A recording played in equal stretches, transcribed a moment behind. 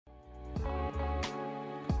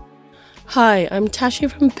Hi, I'm Tashi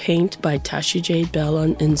from Paint by Tashi Jade Bell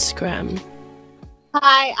on Instagram.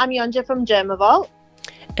 Hi, I'm Yonja from Dermavolt.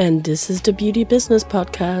 And this is the Beauty Business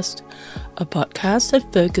Podcast, a podcast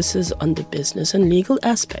that focuses on the business and legal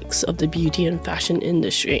aspects of the beauty and fashion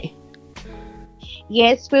industry.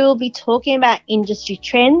 Yes, we will be talking about industry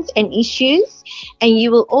trends and issues, and you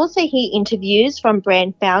will also hear interviews from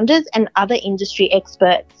brand founders and other industry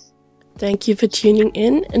experts. Thank you for tuning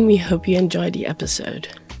in, and we hope you enjoy the episode.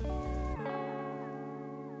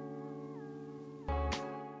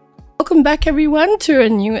 Welcome back, everyone, to a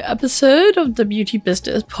new episode of the Beauty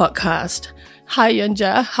Business Podcast. Hi,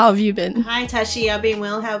 Yonja. How have you been? Hi, Tashi. I've been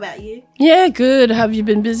well. How about you? Yeah, good. Have you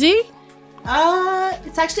been busy?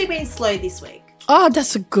 It's actually been slow this week. Oh,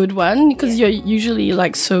 that's a good one, because you're usually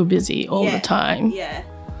like so busy all the time. Yeah,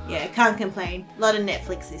 can't complain. A lot of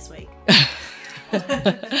Netflix this week.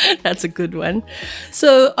 That's a good one.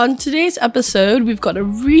 So on today's episode, we've got a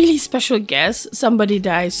really special guest, somebody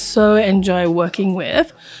that I so enjoy working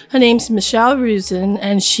with. Her name's Michelle Rusin,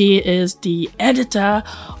 and she is the editor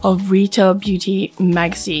of Retail Beauty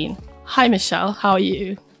Magazine. Hi, Michelle. How are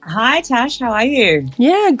you? Hi, Tash. How are you?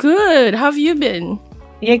 Yeah, good. How have you been?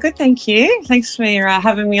 Yeah, good. Thank you. Thanks for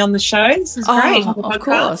having me on the show. This is great.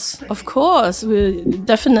 Of course. We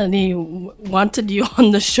definitely wanted you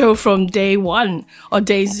on the show from day one or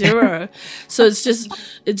day zero. So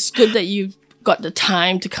it's good that you've got the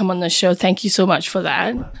time to come on the show. Thank you so much for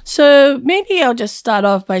that. So maybe I'll just start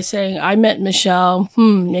off by saying I met Michelle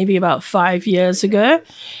maybe about 5 years ago.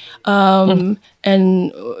 And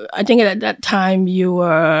I think at that time you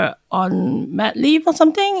were on mat leave or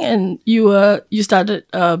something, and you started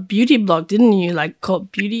a beauty blog, didn't you? Like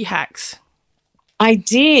called Beauty Hacks. I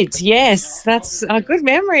did. Yes, that's a good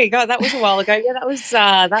memory. God, that was a while ago. Yeah, that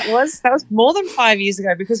was more than 5 years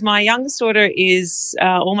ago, because my youngest daughter is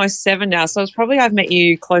almost 7 now. So I've met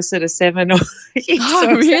you closer to 7 or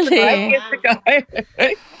really? 7 years ago.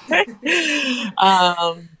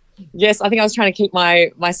 Yes, I think I was trying to keep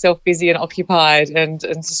myself busy and occupied and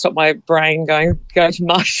to stop my brain going to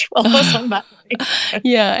mush while I was on that.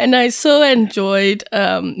 Yeah, and I so enjoyed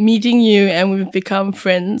meeting you, and we've become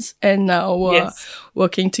friends, and now we're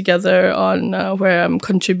working together on where I'm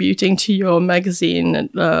contributing to your magazine,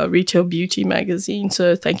 Retail Beauty Magazine.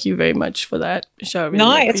 So thank you very much for that, Michelle.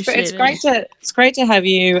 Really it's great to have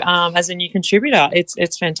you as a new contributor.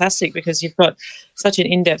 It's fantastic, because you've got such an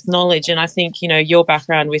in-depth knowledge, and I think your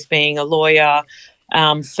background with being a lawyer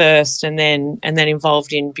first and then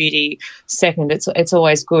involved in beauty second. It's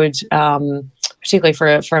always good, particularly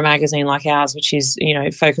for a magazine like ours, which is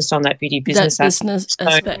focused on that beauty business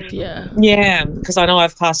aspect. Yeah, because I know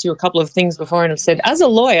I've passed you a couple of things before and have said, as a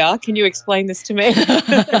lawyer, can you explain this to me?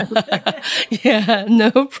 Yeah,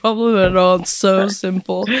 no problem at all. It's so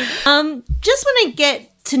simple. Just want to get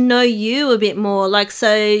to know you a bit more.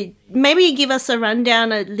 So maybe give us a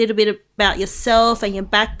rundown a little bit about yourself and your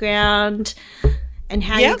background and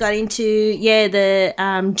how you got into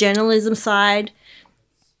the journalism side.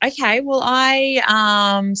 Okay, well,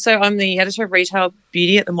 I'm the editor of Retail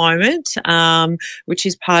Beauty at the moment, which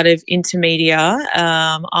is part of Intermedia.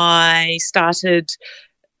 I started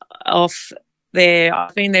off there.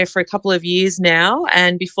 I've been there for a couple of years now,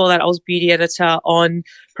 and before that I was beauty editor on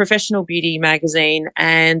Professional Beauty Magazine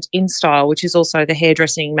and InStyle, which is also the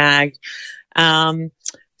hairdressing mag.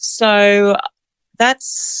 So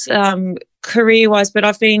that's career-wise, but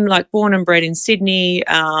I've been born and bred in Sydney.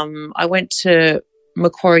 I went to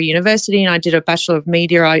Macquarie University and I did a Bachelor of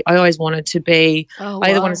Media. I always wanted to be, I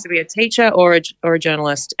either wanted to be a teacher or a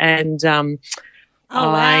journalist, and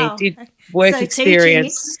I did work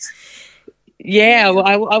experience. Teaching. Yeah, well,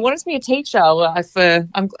 I wanted to be a teacher.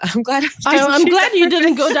 I'm glad. I'm glad you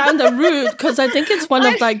didn't go down the route, because I think it's one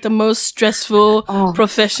of the most stressful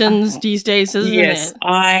professions these days, isn't it? Yes,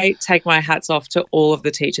 I take my hats off to all of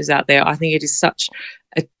the teachers out there. I think it is such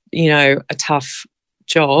a tough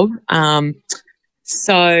job.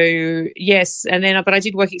 So yes, and then but I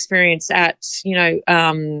did work experience at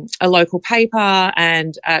a local paper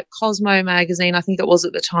and at Cosmo magazine. I think it was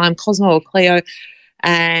at the time, Cosmo or Clio.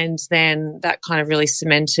 And then that kind of really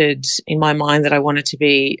cemented in my mind that I wanted to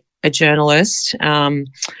be a journalist. And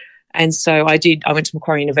so I went to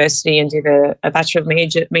Macquarie University and did a Bachelor of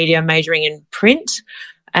Media majoring in print.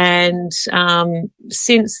 And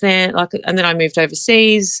since then, and then I moved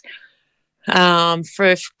overseas for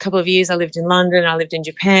a couple of years. I lived in London, I lived in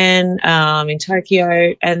Japan, in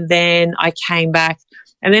Tokyo, and then I came back.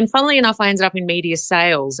 And then funnily enough, I ended up in media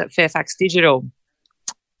sales at Fairfax Digital.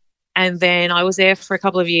 and then I was there for a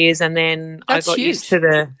couple of years, and then That's I got huge. used to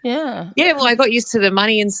the well, I got used to the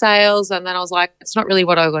money in sales, and then I was like, it's not really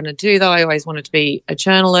what I want to do, though. I always wanted to be a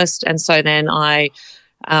journalist, and so then I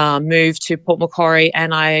moved to Port Macquarie,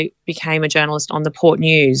 and I became a journalist on the Port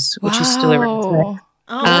News, which is still around today.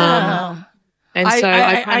 Oh, wow. And so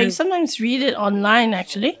I sometimes read it online,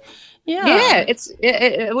 actually. Yeah,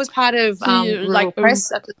 it was part of Rural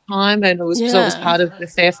Press at the time, and it was part of the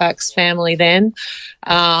Fairfax family then.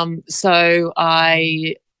 So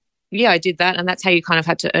I did that, and that's how you kind of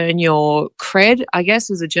had to earn your cred, I guess,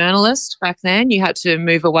 as a journalist back then. You had to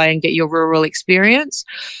move away and get your rural experience,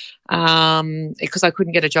 because I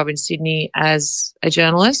couldn't get a job in Sydney as a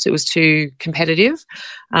journalist. It was too competitive.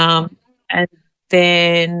 And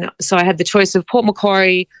then so I had the choice of Port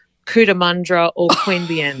Macquarie, Cootamundra or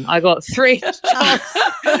Queanbeyan. I got 3 jobs.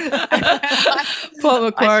 Port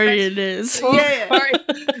Macquarie it is. Macquarie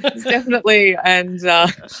is definitely, and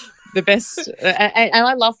the best. And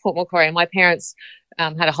I love Port Macquarie. And my parents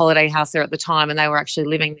had a holiday house there at the time, and they were actually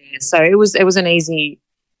living there. So it was an easy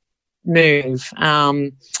move. How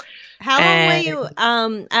long were you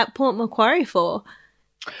at Port Macquarie for?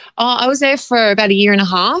 I was there for about a year and a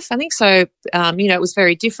half, I think. So, it was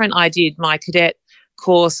very different. I did my cadet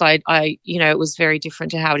course. I it was very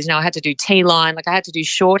different to how it is now. I had to do T-line, like I had to do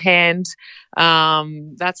shorthand.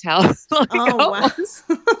 That's how I was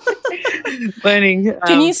learning.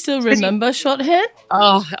 Can you still remember shorthand?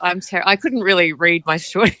 Oh, I'm terrible. I couldn't really read my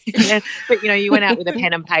shorthand, but you went out with a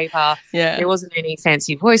pen and paper. Yeah, there wasn't any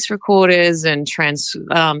fancy voice recorders and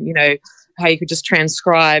how you could just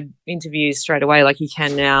transcribe interviews straight away like you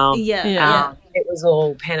can now. It was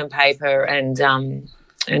all pen and paper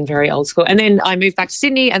and very old school. And then I moved back to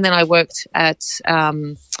Sydney, and then I worked at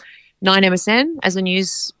 9MSN as a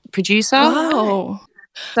news producer. Wow.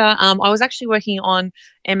 So I was actually working on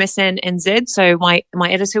MSN NZ. So my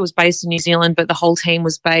editor was based in New Zealand, but the whole team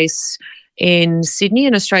was based in Sydney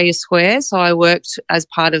in Australia Square. So I worked as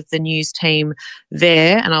part of the news team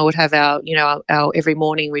there, and I would have our every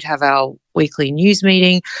morning we'd have our weekly news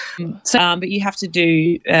meeting. So, but you have to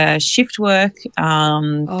do shift work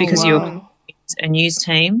because you're a news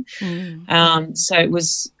team. So it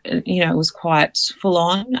was, it was quite full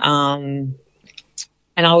on.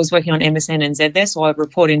 And I was working on MSN NZ there, so I would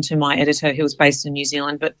report into my editor who was based in New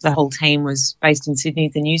Zealand, but the whole team was based in Sydney,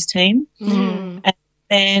 the news team. And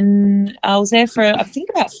then I was there for, I think,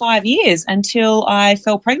 about 5 years until I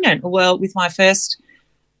fell pregnant, with my first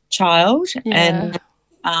child. And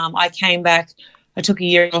I came back. I took a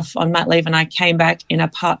year off on mat leave, and I came back in a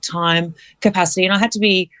part-time capacity, and I had to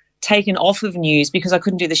be taken off of news because I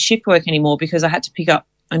couldn't do the shift work anymore because I had to pick up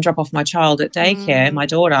and drop off my child at daycare, my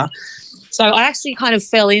daughter. So I actually kind of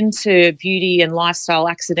fell into beauty and lifestyle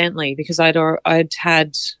accidentally because I'd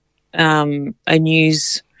had a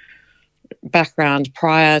news background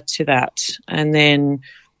prior to that, and then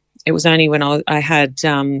it was only when I had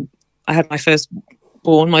my first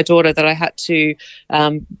born, my daughter, that I had to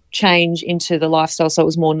change into the lifestyle, so it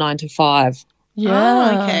was more 9 to 5.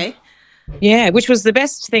 Yeah. Okay. Yeah, which was the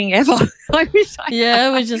best thing ever. Which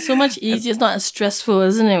is so much easier. It's not as stressful,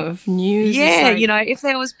 isn't it, with news? Yeah, if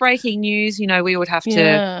there was breaking news, we would have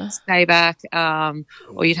to stay back,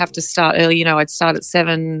 or you'd have to start early. I'd start at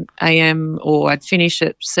 7 a.m. or I'd finish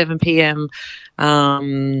at 7 p.m.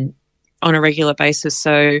 On a regular basis.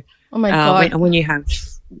 So, oh my God. when you have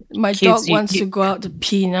my kids, dog wants to go out to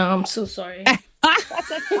pee now. I'm so sorry.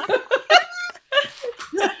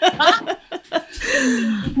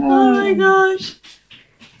 Oh my gosh.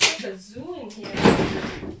 There's a zoo in here.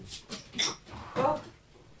 Oh.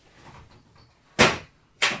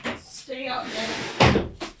 Stay out there.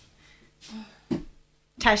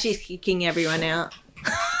 Tashi's kicking everyone out.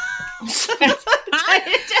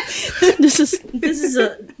 This is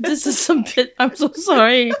a bit. I'm so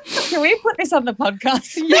sorry. Can we put this on the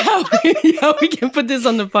podcast? Yeah, we can put this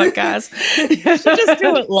on the podcast. Just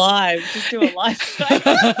do it live.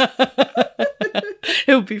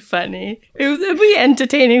 It'll be funny. It'll be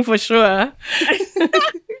entertaining for sure.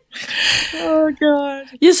 Oh God.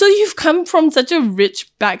 Yeah, so you've come from such a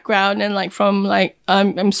rich background and from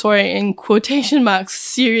I'm sorry, in quotation marks,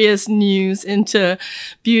 serious news into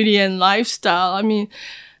beauty and lifestyle. I mean,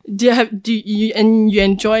 you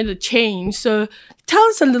enjoy the change. So tell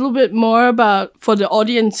us a little bit more about, for the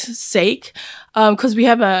audience's sake, because we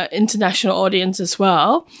have an international audience as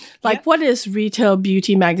well. What is Retail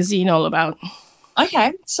Beauty Magazine all about?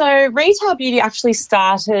 Okay, so Retail Beauty actually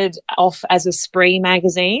started off as a spree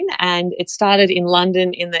magazine, and it started in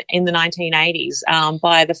London in the 1980s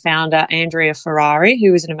by the founder Andrea Ferrari,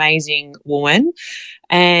 who was an amazing woman.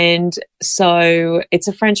 And so it's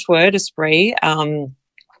a French word, esprit,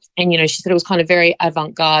 And, she said it was kind of very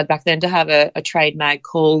avant-garde back then to have a trade mag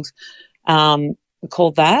called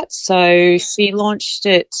that. So she launched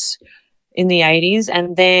it in the 80s.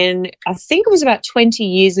 And then I think it was about 20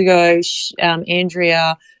 years ago,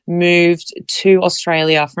 Andrea moved to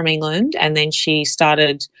Australia from England, and then she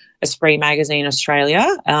started Esprit Magazine Australia.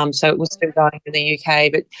 So it was still going in the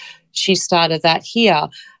UK, but she started that here.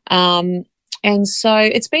 And so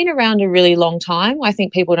it's been around a really long time. I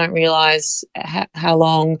think people don't realise how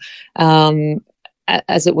long,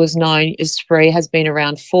 as it was known, Esprit has been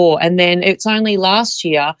around for. And then it's only last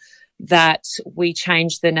year that we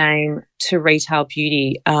changed the name to Retail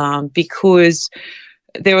Beauty, because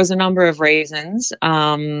there was a number of reasons.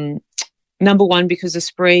 Number one, because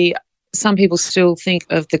Esprit, some people still think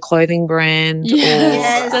of the clothing brand.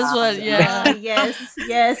 Yes, that's what, yeah. Yes.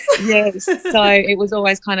 So it was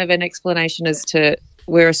always kind of an explanation as to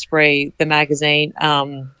we're Esprit, the magazine,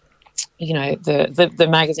 the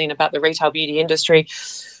magazine about the retail beauty industry.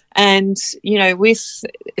 And, with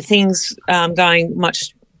things going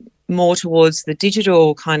much more towards the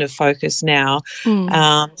digital kind of focus now,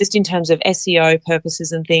 just in terms of SEO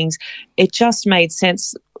purposes and things, it just made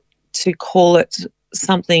sense to call it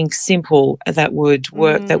something simple that would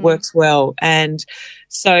work, that works well. And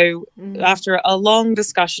so after a long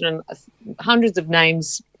discussion and hundreds of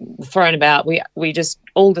names thrown about, we just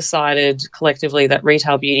all decided collectively that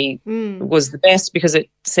Retail Beauty was the best, because it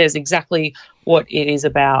says exactly what it is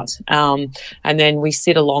about. And then we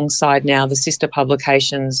sit alongside now the sister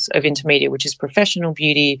publications of Intermediate, which is Professional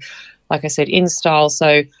Beauty, like I said, InStyle.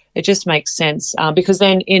 So it just makes sense, because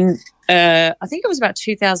then in I think it was about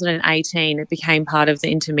 2018, it became part of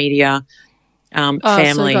the Intermedia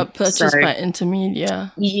family. So it got purchased by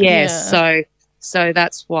Intermedia. Yes, yeah. So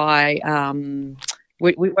that's why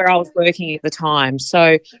where I was working at the time.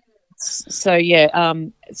 So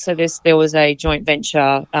there was a joint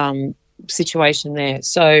venture situation there.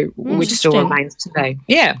 So which still remains today.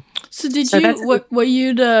 Yeah. So were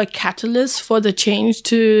you the catalyst for the change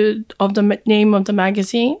of the name of the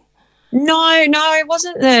magazine? No, it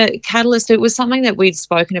wasn't the catalyst. It was something that we'd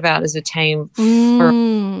spoken about as a team for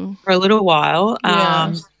a little while.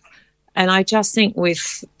 Yeah. And I just think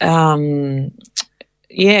with COVID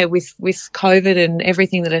and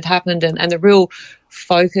everything that had happened, and the real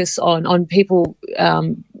focus on people,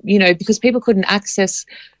 because people couldn't access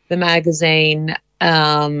the magazine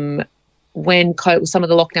when some of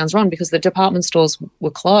the lockdowns were on, because the department stores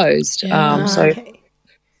were closed. Yeah.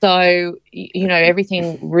 So,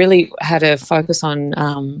 everything really had a focus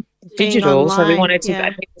on digital. Online, so we wanted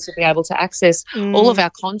people to be able to access all of our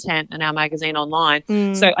content and our magazine online.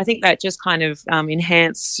 So I think that just kind of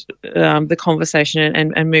enhanced the conversation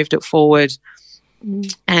and moved it forward.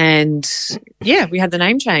 And, we had the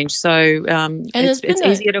name change. So it's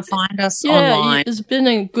easier to find us online. Yeah, it's been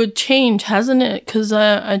a good change, hasn't it? Because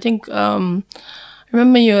I think... I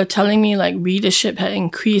remember you were telling me like readership had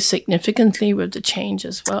increased significantly with the change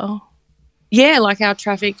as well. Yeah, like our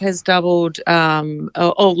traffic has doubled,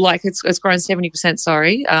 it's grown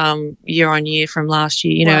 70%, year on year from last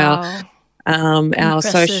year. Wow. Our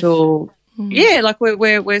social, like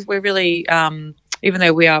we're really, even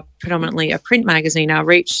though we are predominantly a print magazine, our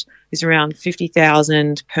reach is around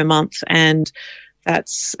 50,000 per month, and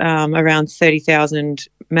that's around 30,000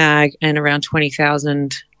 mag and around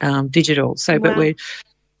 20,000 digital. So, wow. But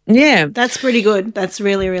that's pretty good. That's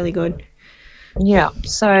really, really good. Yeah.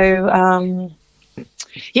 So,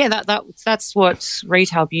 that's what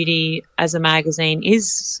Retail Beauty as a magazine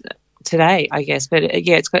is today, I guess. But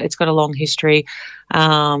it's got a long history.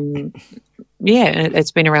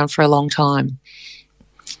 It's been around for a long time.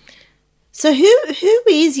 So, who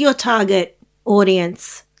is your target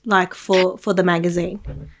audience like for the magazine?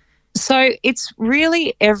 So it's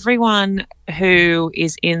really everyone who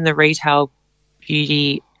is in the retail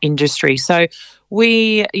beauty industry. So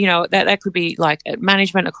we, that could be like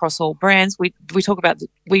management across all brands. We talk about,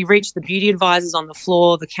 we reach the beauty advisors on the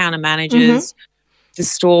floor, the counter managers, the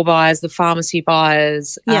store buyers, the pharmacy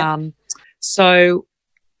buyers. Yeah.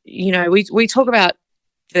 We talk about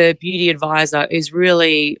the beauty advisor is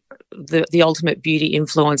really the ultimate beauty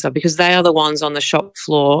influencer, because they are the ones on the shop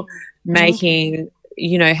floor making,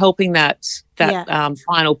 helping that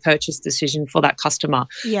final purchase decision for that customer.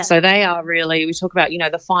 Yeah. So they are really, we talk about,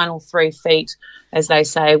 the final 3 feet, as they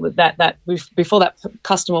say, with that before that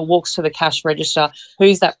customer walks to the cash register,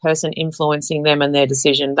 who's that person influencing them and their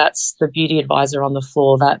decision? That's the beauty advisor on the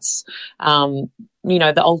floor. That's,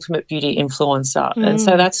 the ultimate beauty influencer. And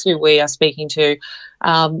so that's who we are speaking to.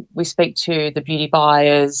 We speak to the beauty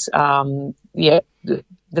buyers,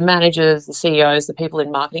 the managers, the CEOs, the people in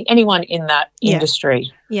marketing, anyone in that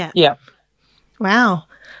industry. Yeah. Yeah. Wow.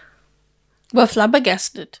 We're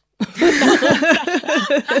flabbergasted.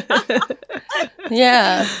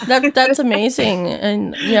 Yeah, that's amazing.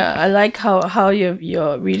 And yeah, I like how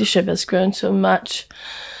your readership has grown so much.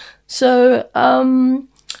 So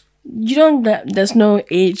there's no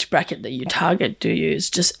age bracket that you target, do you? It's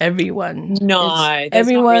just everyone. No, it's there's not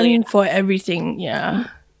everyone really for everything. Yeah.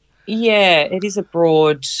 Yeah, it is a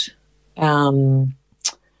broad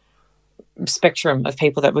spectrum of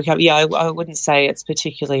people that we come. Yeah, I wouldn't say it's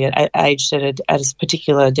particularly aged at a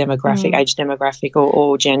particular demographic, age demographic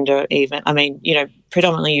or gender even. I mean,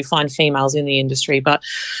 predominantly you find females in the industry, but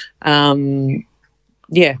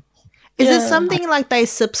yeah. Is it something like they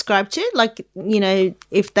subscribe to? Like,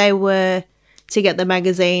 if they were to get the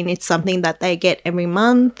magazine, it's something that they get every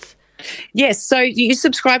month? Yes, so you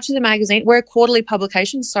subscribe to the magazine. We're a quarterly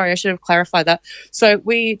publication. Sorry, I should have clarified that. So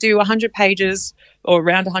we do 100 pages or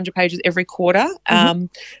around 100 pages every quarter. And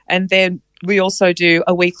then we also do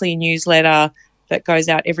a weekly newsletter that goes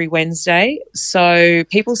out every Wednesday. So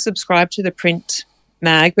people subscribe to the print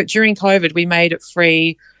mag, but during COVID we made it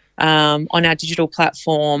free on our digital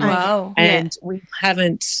platform. Wow. And we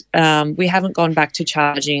haven't gone back to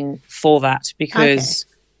charging for that because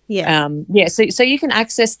so you can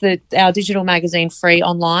access our digital magazine free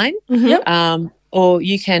online. Or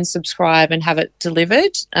you can subscribe and have it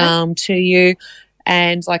delivered to you.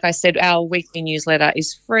 And like I said, our weekly newsletter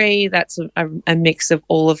is free. That's a mix of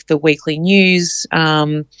all of the weekly news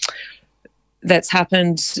that's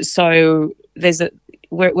happened. So we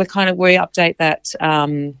update that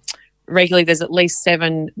regularly. There's at least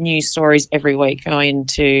 7 news stories every week going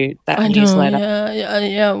into that newsletter.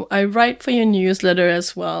 Yeah. I write for your newsletter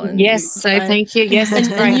as well. And thank you. Yes, it's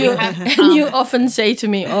great. And you often say to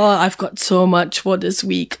me, "Oh, I've got so much for this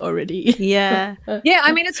week already." Yeah. Yeah,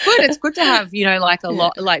 I mean, it's good. It's good to have, like a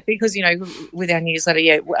lot, like, because, with our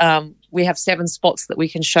newsletter, we have 7 spots that we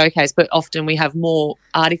can showcase, but often we have more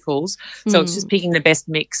articles. So it's just picking the best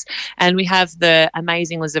mix. And we have the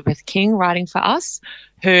amazing Elizabeth King writing for us,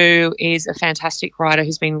 who is a fantastic writer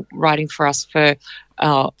who's been writing for us for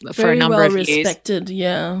a number of years. Very well respected,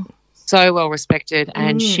 yeah. So well respected,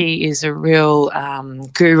 and she is a real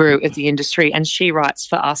guru of the industry, and she writes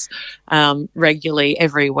for us regularly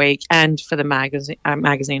every week and for the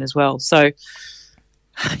magazine as well. So,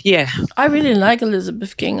 yeah. I really like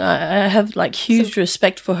Elizabeth King. I have huge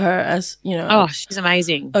respect for her as, Oh, she's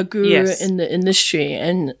amazing. A guru in the industry,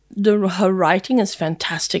 and her writing is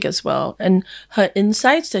fantastic as well. And her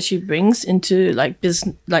insights that she brings into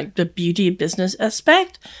the beauty business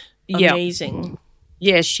aspect, amazing.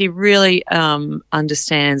 Yeah, she really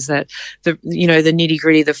understands that the nitty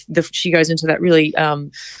gritty. She goes into that really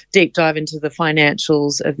deep dive into the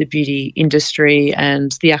financials of the beauty industry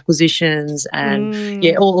and the acquisitions and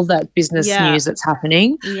all of that business news that's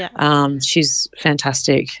happening. Yeah, she's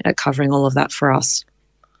fantastic at covering all of that for us.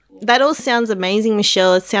 That all sounds amazing,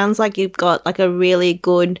 Michelle. It sounds like you've got a really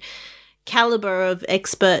good caliber of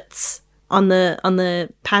experts on the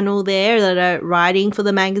panel there that are writing for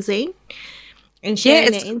the magazine. And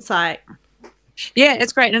sharing their insight. Yeah,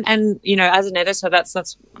 it's great. And as an editor,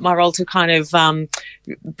 that's my role, to kind of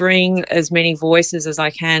bring as many voices as I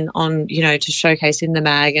can on, to showcase in the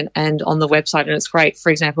mag and on the website. And it's great.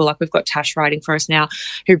 For example, we've got Tash writing for us now,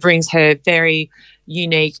 who brings her very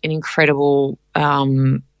unique and incredible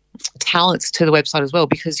talents to the website as well,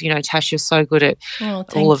 because, Tash, you're so good at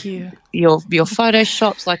all of your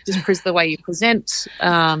photoshops, just the way you present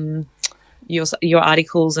your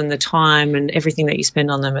articles and the time and everything that you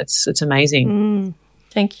spend on them. It's amazing.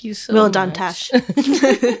 Thank you so much. Well done, Tash. No,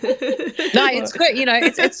 it's good.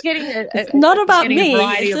 It's getting not about me.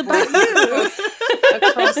 It's about you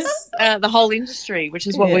across the whole industry, which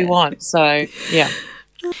is what we want. So, yeah.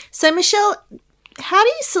 So, Michelle, how do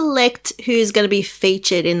you select who's going to be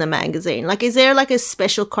featured in the magazine? Is there a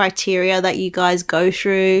special criteria that you guys go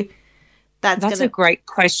through? That's a great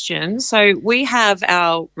question. So we have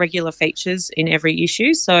our regular features in every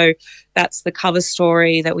issue. So that's the cover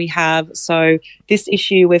story that we have. So this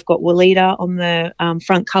issue, we've got Weleda on the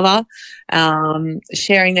front cover,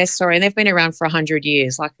 sharing their story. And they've been around for 100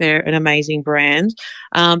 years. They're an amazing brand.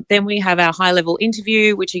 Then we have our high-level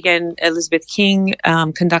interview, which, again, Elizabeth King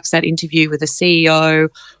conducts that interview with a CEO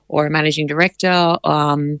or a managing director.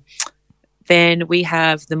 Then we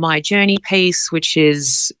have the My Journey piece, which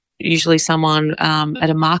is usually someone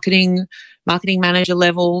at a marketing manager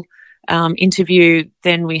level interview.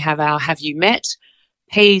 Then we have our Have You Met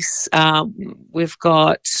piece. We've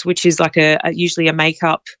got, which is usually a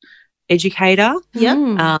makeup educator.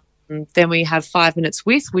 Yeah. Then we have 5 Minutes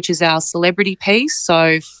With, which is our celebrity piece.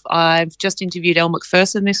 So I've just interviewed Elle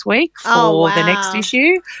Macpherson this week for the next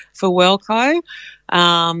issue for Worldco.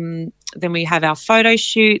 then we have our photo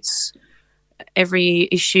shoots every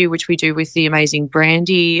issue, which we do with the amazing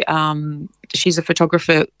Brandy. She's a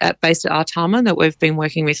photographer based at Artarmon that we've been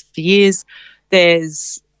working with for years.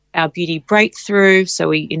 There's our beauty breakthrough. So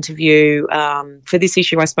we interview, for this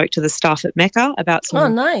issue, I spoke to the staff at Mecca about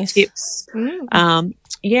some nice tips. And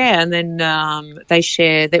then they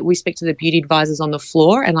share that we speak to the beauty advisors on the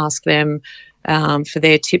floor and ask them for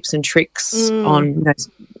their tips and tricks on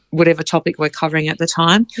whatever topic we're covering at the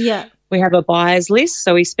time. Yeah. We have a buyers list,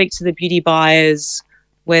 so we speak to the beauty buyers,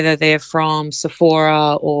 whether they're from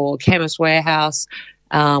Sephora or Chemist Warehouse.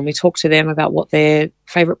 We talk to them about what their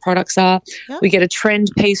favourite products are. Yep. We get a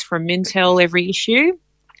trend piece from Mintel every issue.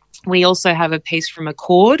 We also have a piece from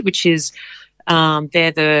Accord, which is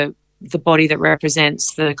they're the body that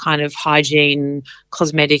represents the kind of hygiene,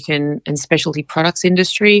 cosmetic and specialty products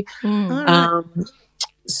industry.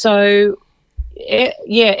 So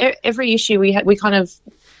every issue we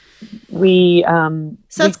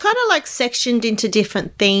so it's kind of like sectioned into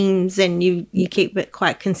different themes, and you keep it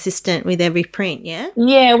quite consistent with every print.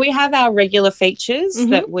 Yeah, we have our regular features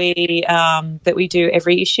that we do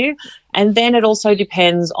every issue, and then it also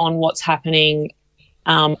depends on what's happening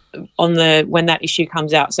when that issue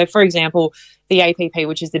comes out. So for example, the APP,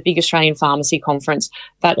 which is the big Australian pharmacy conference,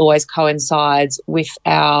 that always coincides with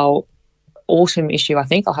our autumn issue, I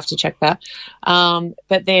think. I'll have to check that.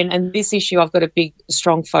 But then, and this issue, I've got a big,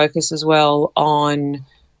 strong focus as well on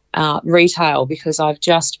retail, because I've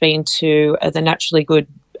just been to the Naturally Good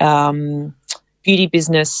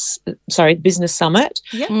Business Summit,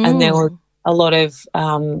 and there were a lot of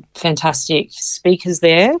fantastic speakers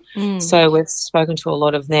there. So we've spoken to a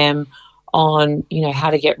lot of them on, how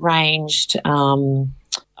to get ranged.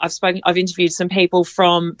 I've interviewed some people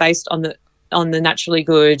based on the Naturally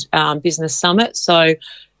Good Business Summit. So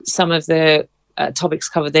some of the topics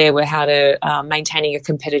covered there were how to maintaining a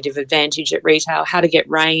competitive advantage at retail, how to get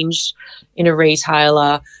ranged in a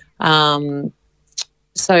retailer. So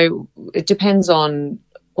it depends on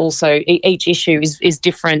also each issue is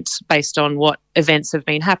different based on what events have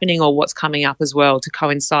been happening or what's coming up as well, to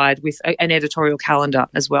coincide with an editorial calendar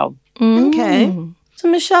as well. Okay. So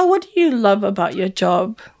Michelle, what do you love about your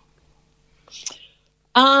job?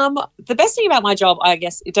 The best thing about my job, I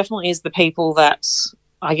guess, it definitely is the people that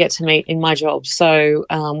I get to meet in my job. So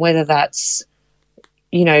whether that's,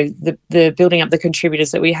 the building up the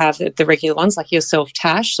contributors that we have, the regular ones like yourself,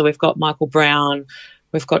 Tash. So we've got Michael Brown,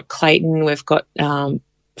 we've got Clayton, we've got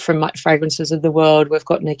from Fragrances of the World, we've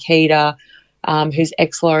got Nikita, who's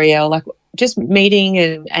ex-L'Oreal, like just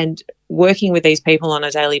meeting and working with these people on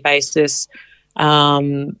a daily basis.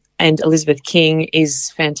 And Elizabeth King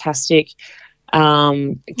is fantastic.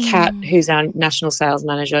 Kat, who's our national sales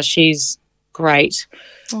manager, she's great.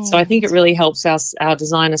 So I think it really helps us. Our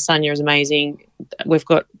designer Sonia is amazing. We've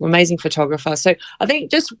got amazing photographer. So I think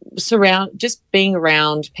just being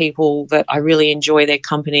around people that I really enjoy their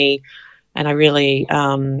company, and I really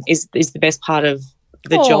is the best part of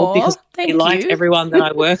the job, because I like everyone that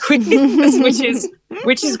I work with,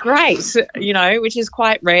 which is great, which is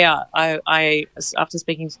quite rare. I after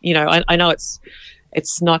speaking, I know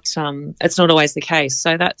it's not always the case.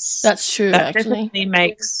 So that's true. That definitely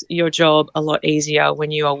makes your job a lot easier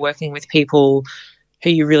when you are working with people who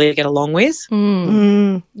you really get along with.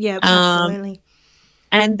 Yeah, absolutely.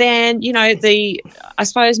 And then I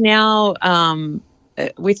suppose now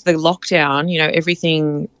with the lockdown,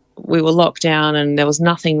 everything, we were locked down and there was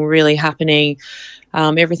nothing really happening.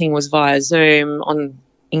 Everything was via Zoom,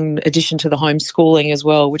 in addition to the homeschooling as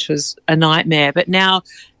well, which was a nightmare. But now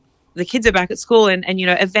the kids are back at school and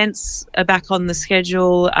events are back on the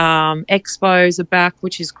schedule. Expos are back,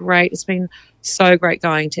 which is great. It's been so great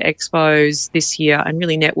going to expos this year and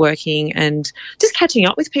really networking and just catching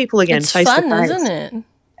up with people again. It's face fun, to face. isn't it?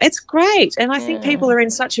 It's great. And I think people are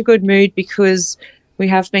in such a good mood because we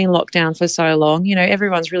have been locked down for so long.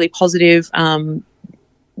 Everyone's really positive.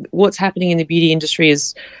 What's happening in the beauty industry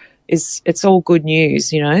is it's all good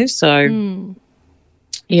news, So,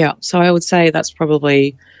 so I would say that's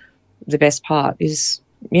probably the best part is,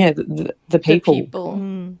 the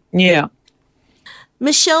people. Yeah.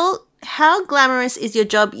 Michelle, how glamorous is your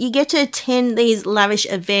job? You get to attend these lavish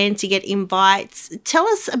events, you get invites. Tell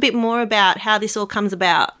us a bit more about how this all comes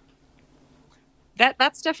about.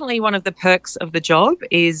 That's definitely one of the perks of the job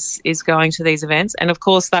is going to these events. And, of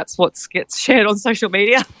course, that's what gets shared on social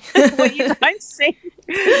media. What you don't see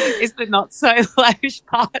is the not-so-lavish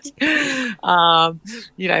part,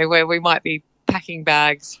 where we might be packing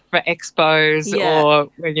bags for expos or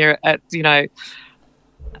when you're at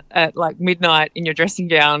like midnight in your dressing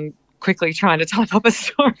gown quickly trying to type up a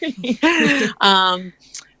story.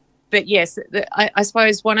 but yes, I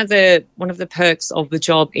suppose one of the perks of the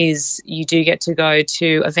job is you do get to go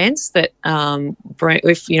to events that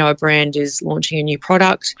if a brand is launching a new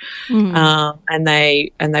product, and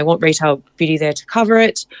they want retail beauty there to cover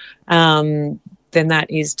it, then that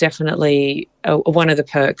is definitely one of the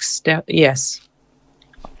perks. Yes.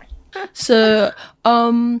 So,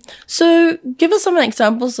 so give us some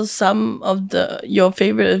examples of some of your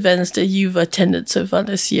favorite events that you've attended so far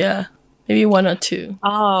this year. Maybe one or two.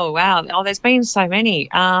 Oh, wow. Oh, there's been so many.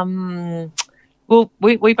 Well,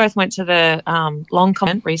 we both went to the Long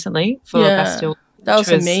Comment recently for Bastille. That was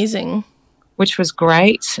amazing. Which was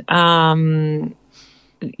great. It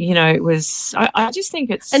was, I just think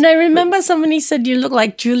it's... And I remember somebody said you look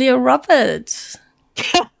like Julia Roberts.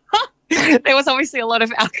 There was obviously a lot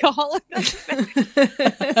of alcohol in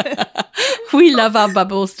that. We love our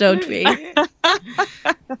bubbles, don't we?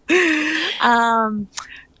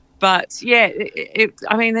 But yeah,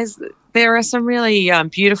 there are some really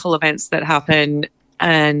beautiful events that happen,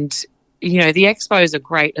 and the expos are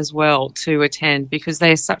great as well to attend because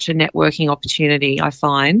they're such a networking opportunity, I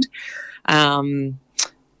find.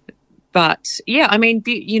 But yeah, I mean,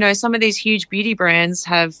 some of these huge beauty brands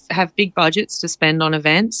have big budgets to spend on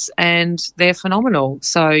events, and they're phenomenal.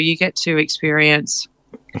 So you get to experience.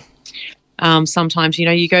 Sometimes,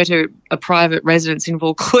 you go to a private residence in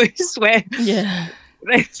Vaucluse where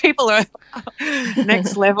people are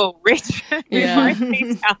next level rich in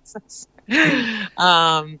these houses.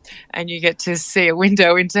 And you get to see a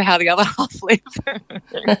window into how the other half live.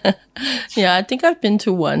 Yeah, I think I've been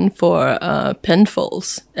to one for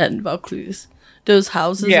Penfolds at Vaucluse. Those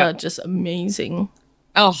houses are just amazing.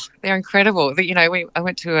 Oh, they're incredible. I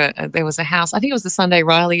went to there was a house. I think it was the Sunday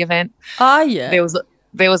Riley event. Oh, yeah. There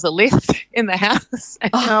was a lift in the house.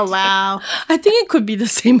 Oh, wow. I think it could be the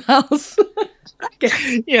same house.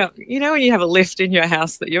 Yeah, when you have a lift in your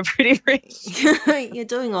house that you're pretty rich. You're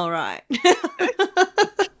doing all right.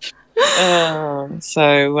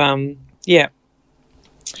 Yeah.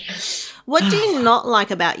 What do you not like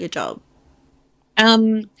about your job?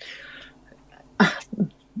 That's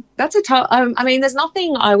a tough. I mean, there's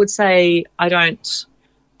nothing I would say I don't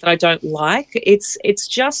like. It's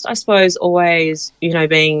just, I suppose, always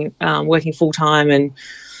being working full time and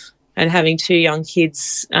having two young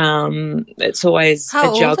kids. It's always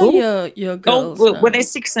a juggle. How old are your girls? Well, they're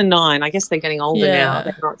 6 and 9. I guess they're getting older now.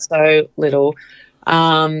 They're not so little.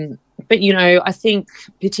 But I think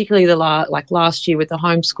particularly last year with the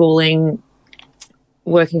homeschooling,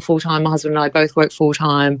 working full time. My husband and I both work full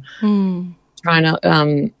time. Trying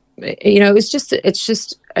to, it's just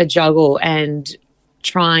a juggle and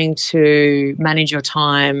trying to manage your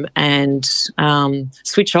time and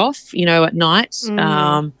switch off, at night,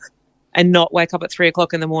 and not wake up at 3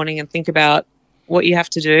 o'clock in the morning and think about what you have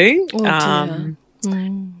to do.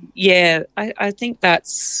 Yeah, I think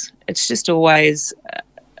it's just always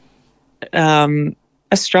a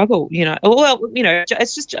struggle, Well,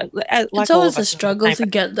 it's just it's always a struggle to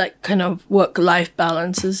get that kind of work-life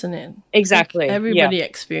balance, isn't it? Exactly. Everybody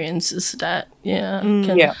experiences that.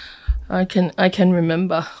 Yeah. I can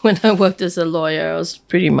remember when I worked as a lawyer, I was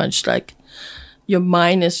pretty much like your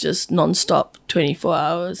mind is just nonstop 24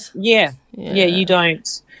 hours. Yeah, you don't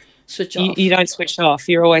switch off. You don't switch off.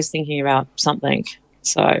 You're always thinking about something.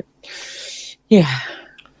 So, yeah.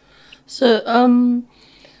 So,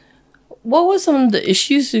 what were some of the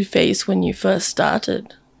issues you faced when you first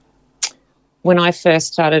started? When I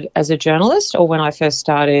first started as a journalist, or when I first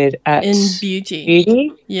started in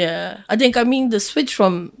beauty? Yeah. I mean, the switch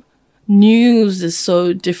from news is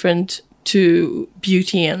so different to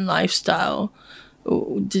beauty and lifestyle.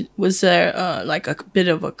 Was there like a bit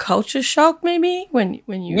of a culture shock maybe when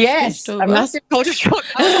you switched over? A massive culture shock.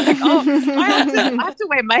 I was like, I have to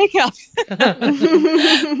wear makeup.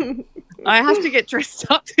 I have to get dressed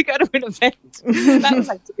up to go to an event. That was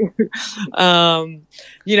like,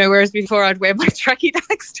 whereas before I'd wear my tracky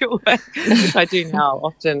bags to work, which I do now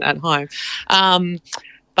often at home.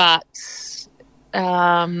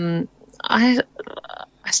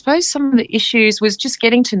 I suppose some of the issues was just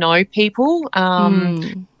getting to know people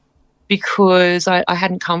because I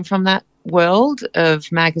hadn't come from that world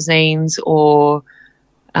of magazines or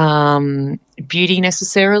beauty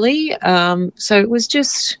necessarily. So it was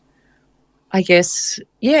just, I guess,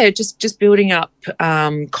 just building up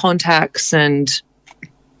contacts and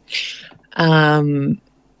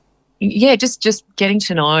just getting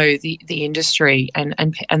to know the industry and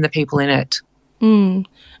the people in it.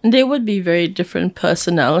 And they would be very different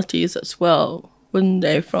personalities as well, wouldn't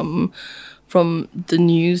they, from the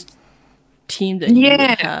news team that you would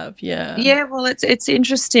have? Yeah. Yeah, well, it's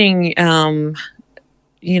interesting.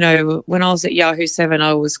 you know, when I was at Yahoo 7,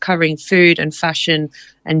 I was covering food and fashion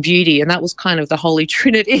and beauty, and that was kind of the holy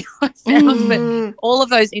trinity I found. But all of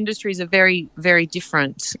those industries are very, very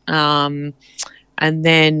different. And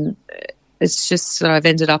then it's just I've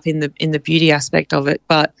ended up in the beauty aspect of it.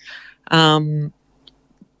 But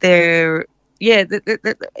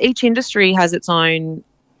each industry has its own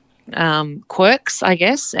quirks, I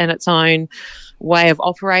guess, and its own way of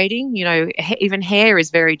operating. You know, even hair is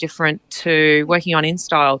very different to working on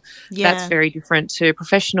InStyle. That's very different to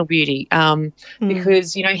professional beauty,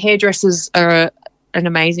 because, you know, hairdressers are an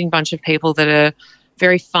amazing bunch of people that are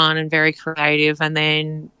very fun and very creative, and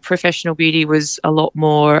then professional beauty was a lot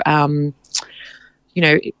more, you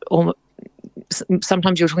know,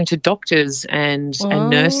 sometimes you're talking to doctors and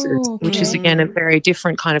nurses, which is, again, a very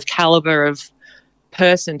different kind of caliber of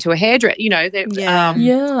person to a hairdresser, you know.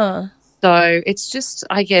 So it's just,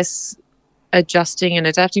 I guess, adjusting and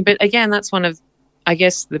adapting. But again, that's one of, I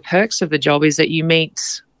guess, the perks of the job, is that you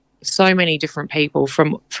meet so many different people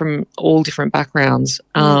from all different backgrounds.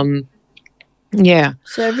 So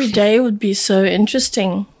every day would be so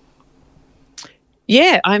interesting.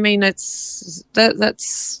 Yeah, I mean, that's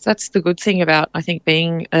the good thing about, I think,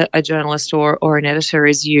 being a journalist or an editor,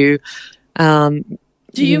 is you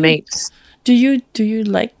meet. Do you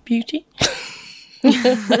like beauty? I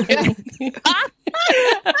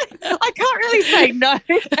can't really say no,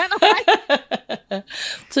 can I?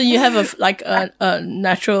 So you have a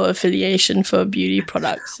natural affiliation for beauty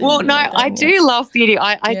products? Well, no, I do love beauty.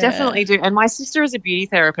 I definitely do. And my sister is a beauty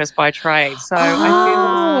therapist by trade, so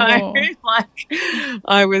I feel like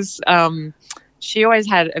I was. She always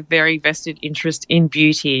had a very vested interest in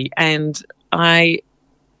beauty, and I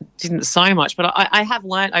didn't so much, but I have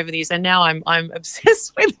learnt over the years, and now I'm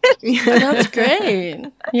obsessed with it. That's great.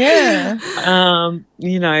 Yeah.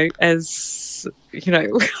 You know, as you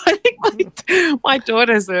know, I think my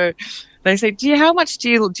daughters they say, how much do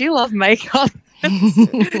you love makeup?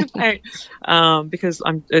 Because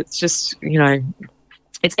it's just, you know,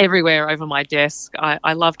 it's everywhere over my desk.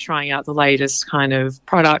 I love trying out the latest kind of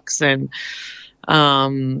products and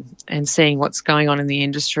seeing what's going on in the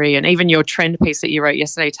industry. And even your trend piece that you wrote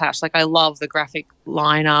yesterday, Tash, like, I love the graphic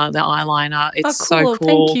liner, the eyeliner. It's so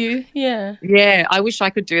cool. Thank you. Yeah. Yeah, I wish I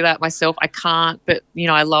could do that myself. I can't, but, you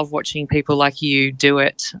know, I love watching people like you do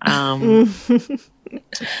it. And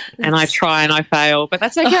I try and I fail, but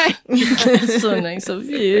that's okay. That's so nice of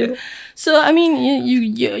you. So, I mean,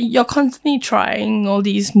 you're constantly trying all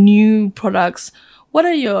these new products. What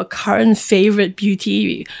are your current favorite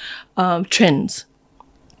beauty trends?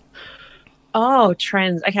 Oh,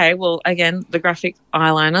 trends. Okay, well, again, the graphic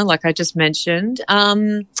eyeliner, like I just mentioned.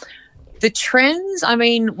 The trends, I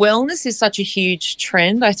mean, wellness is such a huge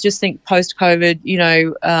trend. I just think post-COVID, you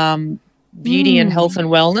know, beauty and health and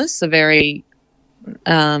wellness are very,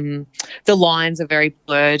 the lines are very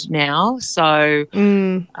blurred now. So,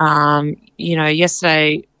 you know,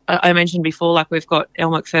 yesterday, I mentioned before, like, we've got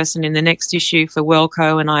Elle Macpherson in the next issue for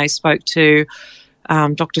Wellco, and I spoke to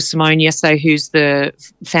Dr. Simone yesterday, who's the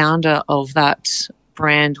founder of that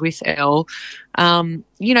brand with Elle.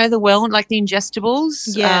 You know, the the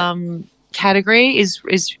ingestibles category is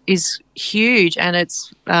huge, and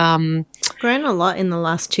it's grown a lot in the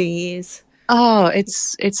last 2 years. Oh,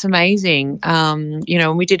 it's amazing. You know,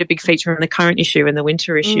 and we did a big feature in the current issue and the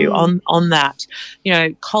winter issue on that. You know,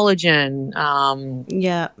 collagen.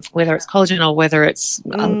 Whether it's collagen or whether it's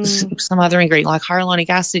some other ingredient like hyaluronic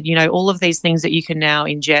acid. You know, all of these things that you can now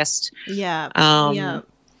ingest. And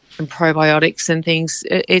probiotics and things.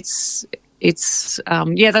 It's that's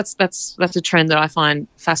a trend that I find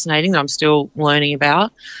fascinating, that I'm still learning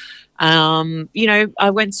about. You know, I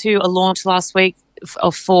went to a launch last week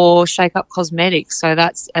for Shake Up Cosmetics. So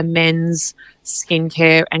that's a men's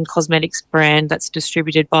skincare and cosmetics brand that's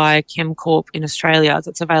distributed by ChemCorp in Australia.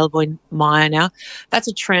 That's available in Maya now. That's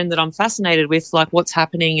a trend that I'm fascinated with, like what's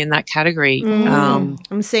happening in that category.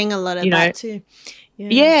 I'm seeing a lot of that too.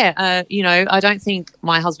 Yeah, you know, I don't think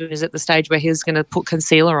my husband is at the stage where he's going to put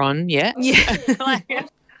concealer on yet.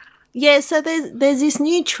 Yeah, so there's this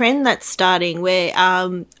new trend that's starting where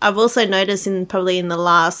I've also noticed probably in the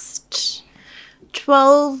last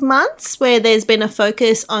 12 months where there's been a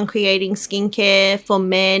focus on creating skincare for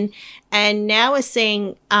men, and now we're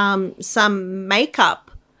seeing some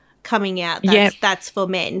makeup coming out that's for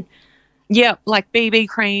men. Yeah, like BB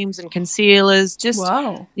creams and concealers, just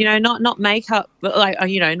you know, not makeup, but like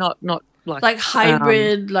you know, not like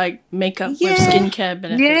hybrid like makeup with skincare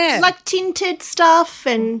benefits. Yeah, like tinted stuff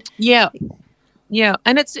and yeah,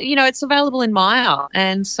 and it's, you know, it's available in Maya,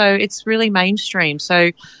 and so it's really mainstream.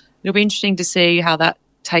 So it'll be interesting to see how that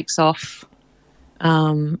takes off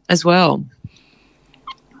as well.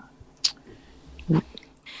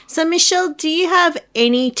 So, Michelle, do you have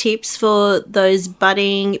any tips for those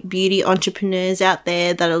budding beauty entrepreneurs out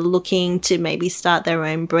there that are looking to maybe start their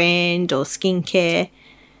own brand or skincare?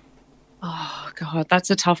 Oh God, that's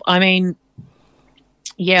a tough. I mean,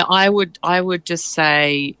 yeah, I would just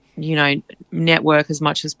say, you know, network as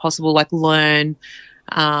much as possible. Like, learn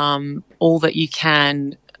all that you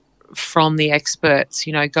can from the experts.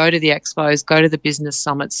 You know, go to the expos, go to the business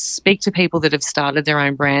summits, speak to people that have started their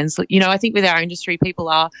own brands. You know, I think with our industry, people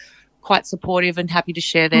are quite supportive and happy to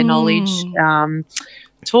share their knowledge.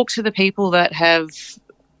 Talk to the people that have,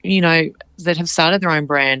 you know, that have started their own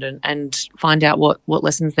brand and find out what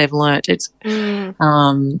lessons they've learnt. It's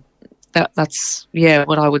that's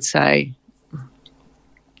what I would say.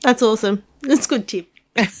 That's awesome. That's a good tip.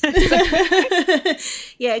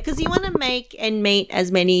 Yeah, because you want to make and meet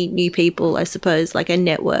as many new people, I suppose, like a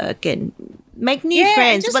network and make new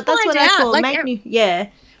friends. But that's what I call make new. Yeah,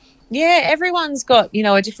 everyone's got, you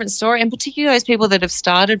know, a different story, and particularly those people that have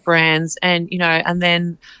started brands, and you know, and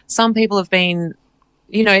then some people have been,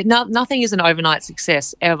 you know, nothing is an overnight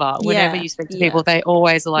success ever. Whenever you speak to people, they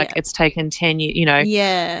always are like, it's taken 10 years, you know.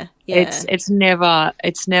 Yeah. It's never like,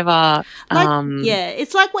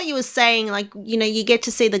 it's like what you were saying, like, you know, you get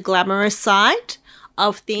to see the glamorous side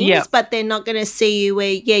of things, but they're not going to see you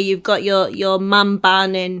where, you've got your mum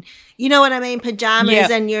bun and, you know what I mean, pajamas,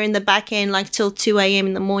 and you're in the back end like till 2 a.m.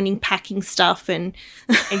 in the morning packing stuff and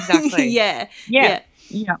exactly. Yeah,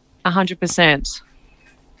 100%.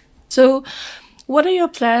 So what are your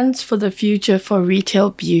plans for the future for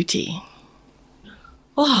retail beauty?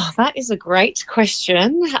 Oh, that is a great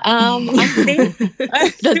question. I think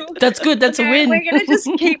that's good. That's a win. We're going to just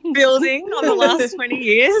keep building on the last 20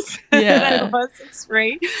 years. Yeah. That was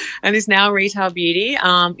free and is now retail beauty.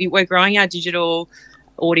 We're growing our digital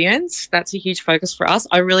audience. That's a huge focus for us.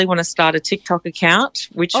 I really want to start a TikTok account,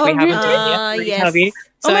 which we haven't done yet. Retail beauty.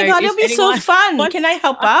 So oh my God, it'll be so fun. Can I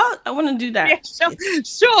help out? I want to do that. Yeah,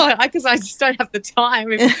 sure. Because I just don't have the time.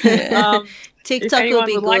 TikTok if anyone will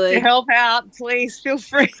be would good. like to help out, please feel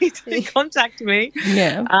free to contact me.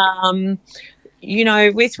 Yeah. You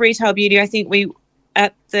know, with retail beauty, I think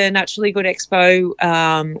at the Naturally Good Expo,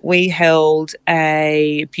 we held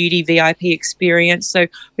a beauty VIP experience. So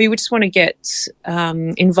we would just want to get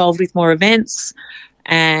involved with more events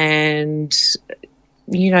and,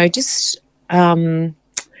 you know, just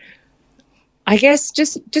I guess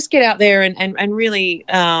just get out there and really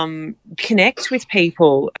connect with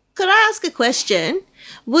people. Could I ask a question?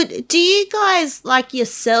 Do you guys like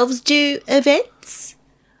yourselves do events?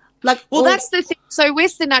 That's the thing. So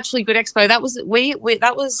with the Naturally Good Expo,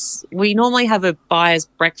 we normally have a buyer's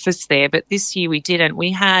breakfast there, but this year we didn't.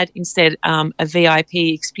 We had instead a VIP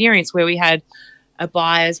experience where we had a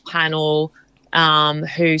buyer's panel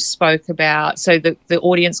who spoke about, so the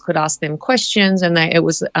audience could ask them questions, and it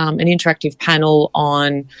was an interactive panel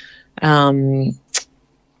on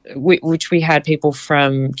which we had people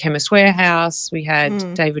from Chemist Warehouse, we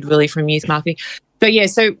had David Willey from Youth Marketing.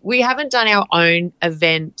 So we haven't done our own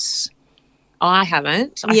event. I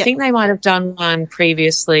haven't. I think they might have done one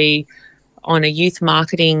previously on a youth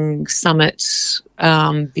marketing summit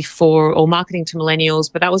before, or marketing to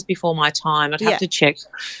millennials, but that was before my time. I'd have to check.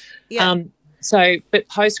 Yeah. But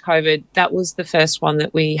post-COVID, that was the first one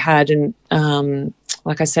that we had, and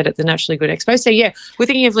like I said, at the Naturally Good Expo. So, we're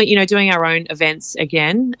thinking of, you know, doing our own events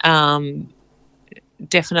again.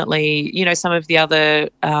 Definitely, you know, some of the other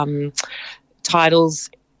titles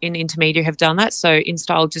in Intermedia have done that. So,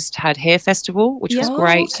 InStyle just had Hair Festival, which was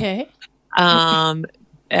great. Okay.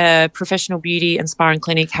 Professional Beauty and Spa and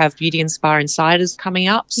Clinic have Beauty and Spa Insiders coming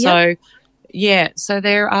up. So, so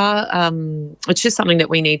there are, it's just something that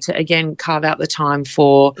we need to, again, carve out the time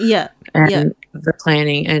for the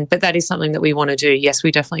planning. But that is something that we want to do. Yes,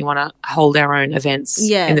 we definitely want to hold our own events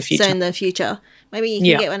in the future. So in the future, maybe you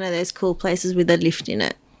can get one of those cool places with a lift in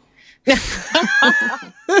it.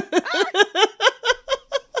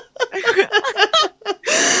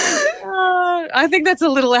 I think that's a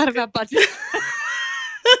little out of our budget.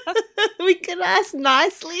 We could ask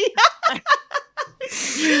nicely.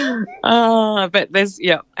 But there's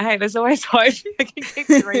always hope. I can keep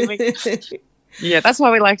dreaming. That's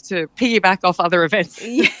why we like to piggyback off other events.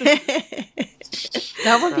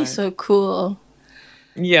 That would be so cool.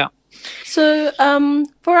 Yeah. So,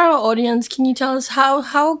 for our audience, can you tell us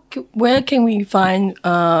where can we find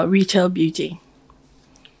retail beauty?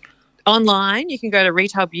 Online, you can go to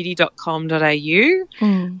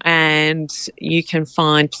retailbeauty.com.au and you can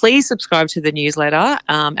please subscribe to the newsletter,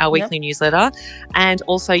 our weekly newsletter, and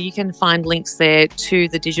also you can find links there to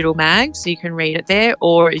the digital mag, so you can read it there,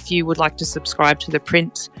 or if you would like to subscribe to the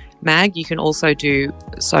print mag, you can also do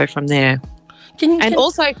so from there. And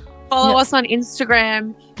also follow us on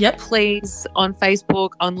Instagram. Yep. Please, on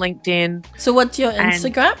Facebook, on LinkedIn. So what's your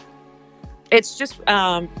Instagram? It's just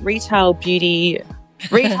retail beauty,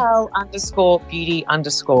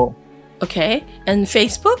 retail_beauty_. Okay. And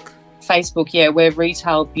Facebook? Facebook, yeah, we're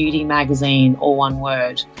Retail Beauty Magazine, all one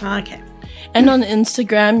word. Okay. And on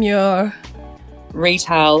Instagram, you're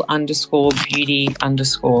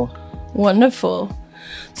retail_beauty_. Wonderful.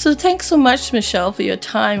 So thanks so much, Michelle, for your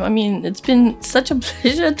time. I mean, it's been such a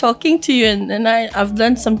pleasure talking to you, and I've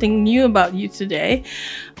learned something new about you today.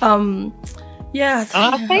 Thank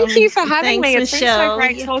you for having me. It's been so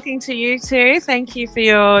great talking to you too. Thank you for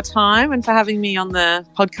your time and for having me on the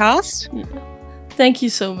podcast. Thank you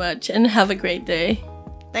so much, and have a great day.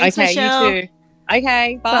 Thanks, Michelle. You too.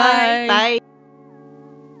 Okay, bye. Bye.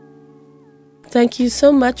 Thank you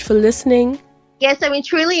so much for listening. Yes, and we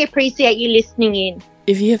truly appreciate you listening in.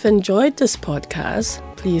 If you have enjoyed this podcast,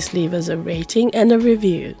 please leave us a rating and a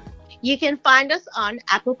review. You can find us on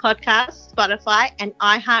Apple Podcasts, Spotify, and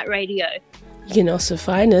iHeartRadio. You can also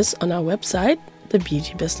find us on our website,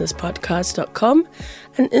 thebeautybusinesspodcast.com,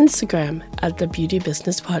 and Instagram at The Beauty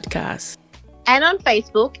Business Podcast. And on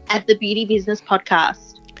Facebook at The Beauty Business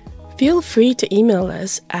Podcast. Feel free to email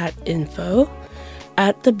us at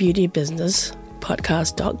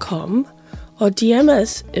info@thebeautybusinesspodcast.com or DM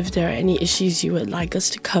us if there are any issues you would like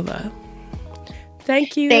us to cover.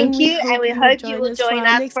 Thank you. Thank you, and we hope you will join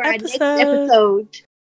us for our next episode.